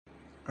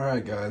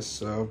Alright guys,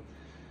 so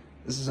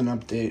this is an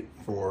update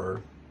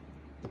for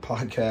the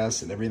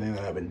podcast and everything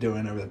that I've been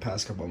doing over the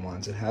past couple of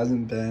months. It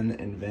hasn't been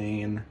in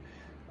vain.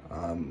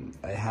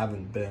 I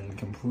haven't been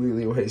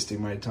completely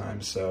wasting my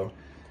time, so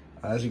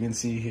as you can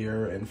see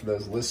here, and for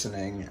those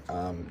listening,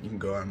 you can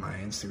go on my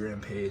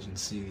Instagram page and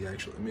see the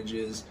actual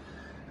images,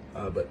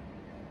 but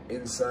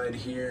inside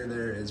here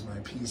there is my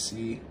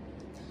PC.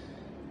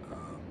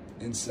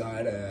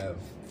 Inside I have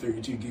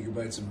 32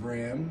 gigabytes of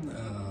RAM,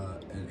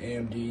 an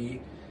AMD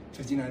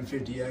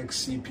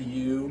 5950X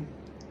CPU.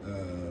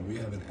 We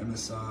have an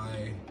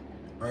MSI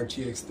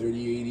RTX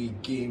 3080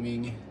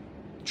 gaming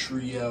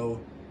trio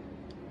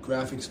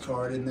graphics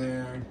card in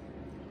there.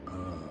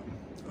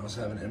 I also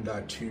have an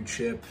M.2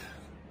 chip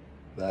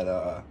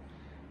that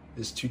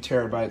is 2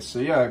 terabytes. So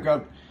yeah, I've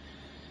got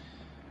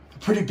a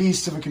pretty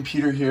beast of a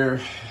computer here.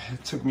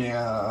 It took me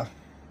about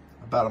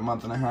a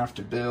month and a half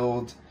to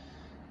build.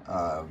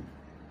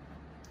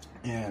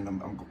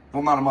 And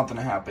well, not a month and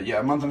a half, but yeah,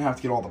 a month and a half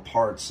to get all the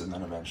parts and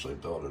then eventually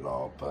build it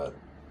all. But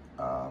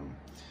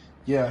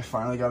yeah, I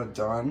finally got it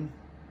done.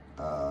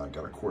 Got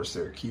a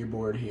Corsair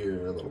keyboard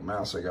here, a little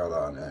mouse I got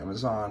on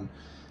Amazon.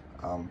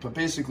 But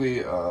basically,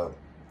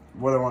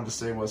 what I wanted to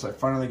say was I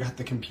finally got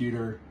the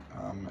computer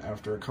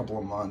after a couple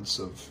of months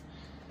of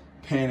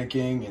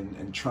panicking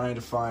and trying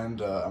to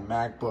find a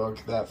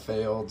MacBook. That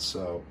failed,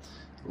 so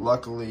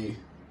luckily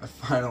I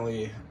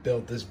finally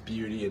built this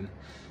beauty. And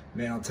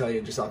man, I'll tell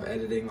you, just off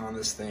editing on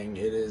this thing,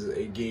 it is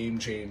a game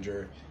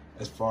changer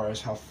as far as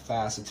how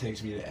fast it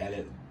takes me to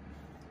edit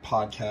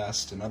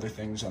podcasts and other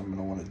things I'm going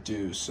to want to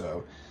do.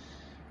 So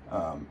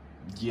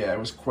yeah, it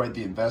was quite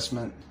the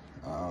investment,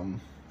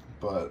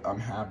 but I'm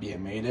happy I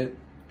made it,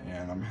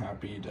 and I'm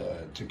happy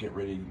to get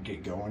ready to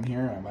get going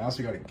here. I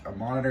also got a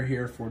monitor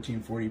here,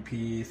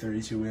 1440p,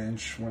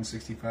 32-inch,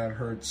 165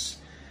 hertz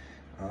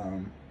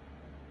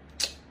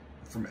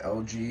from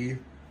LG.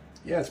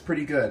 Yeah, it's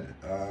pretty good.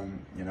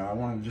 You know, I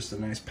wanted just a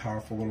nice,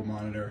 powerful little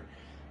monitor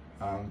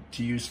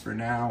to use for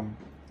now,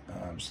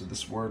 so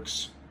this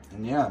works.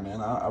 And yeah, man,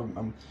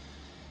 I'm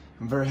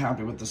very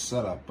happy with this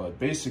setup. But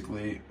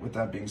basically, with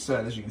that being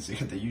said, as you can see, I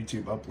got the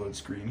YouTube upload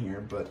screen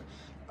here. But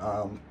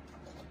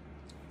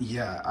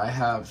yeah, I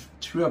have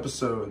 2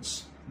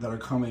 episodes that are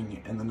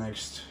coming in the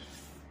next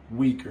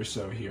week or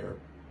so here.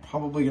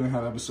 Probably gonna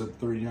have episode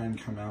 39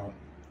 come out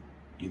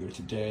either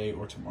today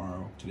or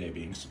tomorrow. Today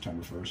being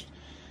September 1st.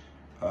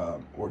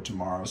 Or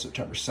tomorrow,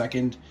 September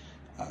 2nd,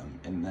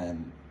 and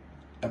then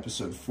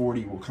episode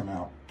 40 will come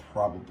out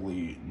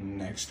probably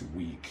next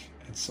week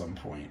at some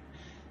point.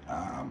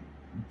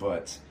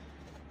 But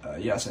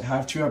yes, I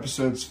have 2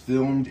 episodes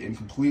filmed and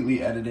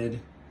completely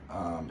edited,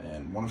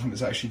 and one of them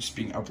is actually just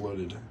being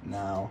uploaded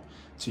now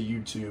to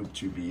YouTube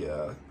to be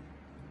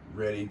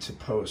ready to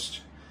post.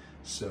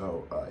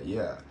 So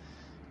yeah,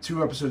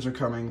 2 episodes are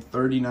coming.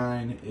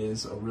 39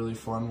 is a really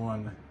fun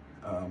one.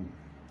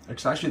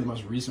 It's actually the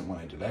most recent one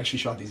I did. I actually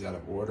shot these out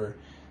of order.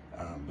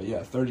 But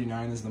yeah,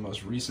 39 is the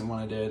most recent one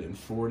I did, and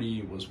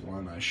 40 was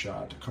one I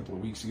shot a couple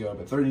of weeks ago.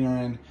 But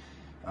 39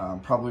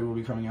 probably will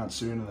be coming out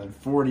soon, and then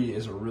 40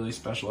 is a really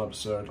special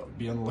episode.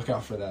 Be on the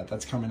lookout for that.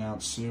 That's coming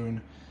out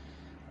soon.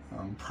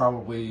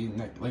 Probably,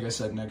 like I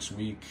said, next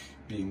week,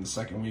 being the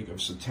 2nd week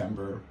of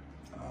September.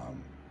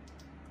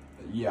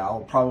 Yeah,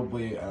 I'll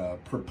probably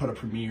put a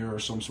premiere or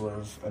some sort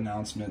of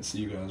announcement so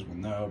you guys will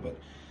know. But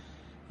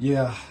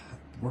yeah,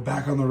 we're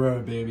back on the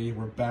road, baby.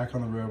 We're back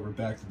on the road. We're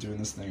back to doing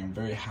this thing. I'm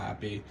very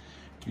happy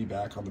to be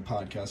back on the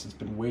podcast. It's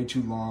been way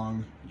too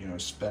long, you know,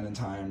 spending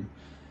time.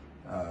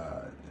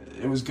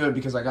 It was good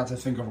because I got to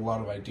think of a lot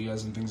of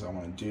ideas and things I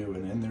want to do,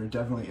 and there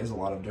definitely is a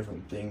lot of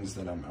different things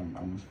that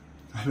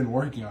I've been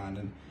working on,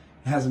 and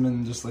it hasn't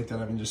been just like that.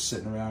 I've been just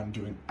sitting around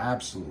doing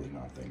absolutely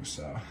nothing.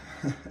 So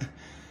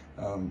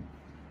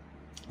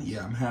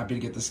yeah, I'm happy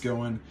to get this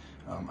going.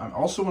 I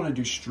also want to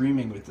do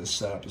streaming with this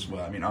setup as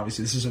well. I mean,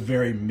 obviously, this is a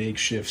very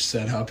makeshift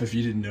setup, if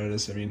you didn't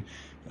notice. I mean,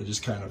 I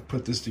just kind of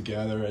put this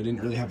together. I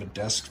didn't really have a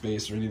desk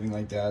space or anything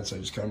like that, so I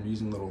just kind of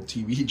using little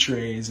TV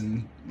trays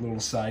and little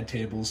side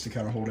tables to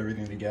kind of hold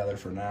everything together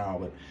for now.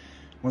 But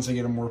once I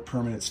get a more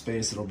permanent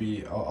space,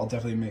 I'll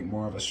definitely make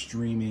more of a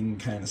streaming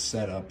kind of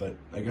setup. But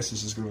I guess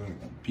this is going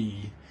to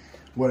be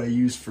what I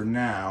use for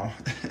now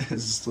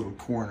as this little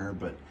corner,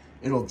 but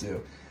it'll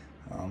do.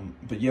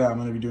 But yeah, I'm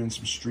going to be doing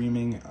some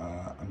streaming.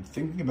 I'm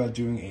thinking about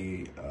doing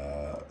a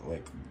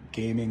like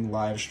gaming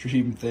live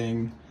stream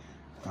thing.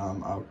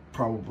 I'll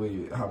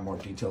probably have more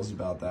details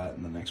about that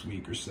in the next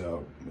week or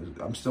so.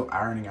 I'm still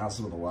ironing out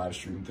some of the live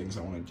stream things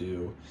I want to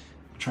do.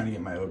 I'm trying to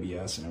get my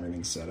OBS and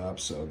everything set up.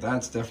 So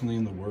that's definitely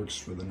in the works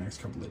for the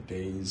next couple of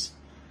days.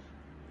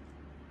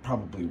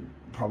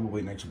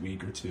 Probably next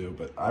week or 2.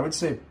 But I would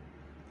say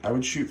I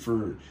would shoot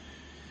for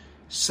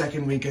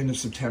 2nd weekend of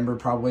September,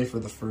 probably for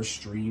the first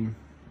stream.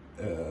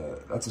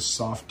 That's a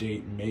soft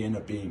date, may end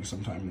up being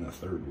sometime in the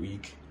 3rd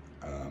week.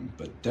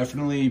 But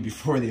definitely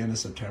before the end of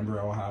September,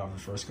 I'll have the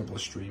first couple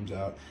of streams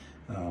out.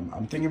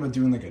 I'm thinking about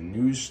doing like a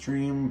news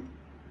stream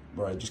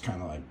where I just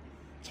kind of like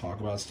talk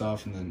about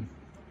stuff, and then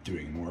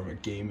doing more of a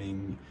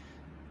gaming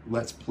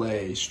let's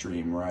play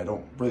stream where I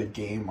don't really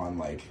game on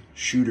like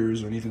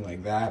shooters or anything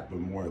like that, but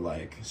more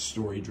like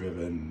story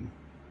driven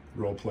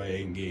role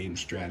playing games,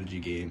 strategy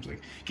games,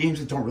 like games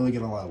that don't really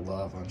get a lot of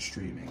love on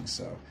streaming.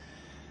 So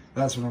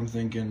that's what I'm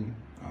thinking.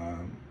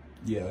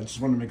 Yeah, I just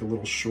wanted to make a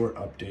little short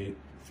update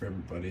for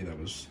everybody that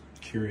was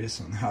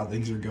curious on how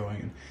things are going.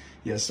 And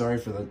yeah, sorry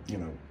for the, you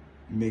know,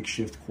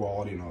 makeshift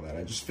quality and all that.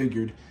 I just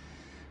figured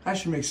I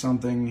should make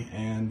something,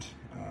 and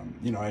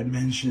you know, I had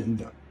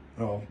mentioned,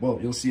 oh, well,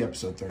 you'll see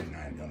episode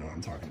 39, you'll know what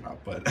I'm talking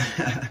about, but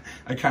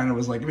I kind of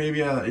was like, maybe,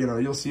 you know,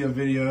 you'll see a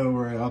video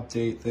where I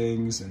update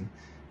things, and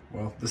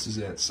well, this is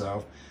it.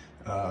 So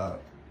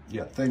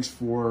yeah, thanks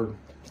for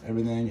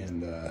everything,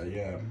 and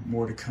yeah,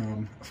 more to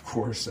come, of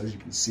course, as you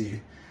can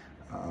see.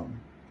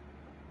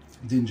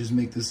 Didn't just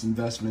make this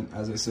investment,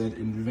 as I said,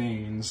 in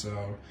vain,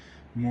 so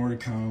more to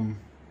come,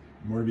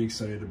 more to be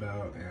excited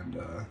about,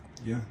 and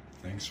yeah,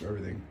 thanks for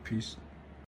everything. Peace.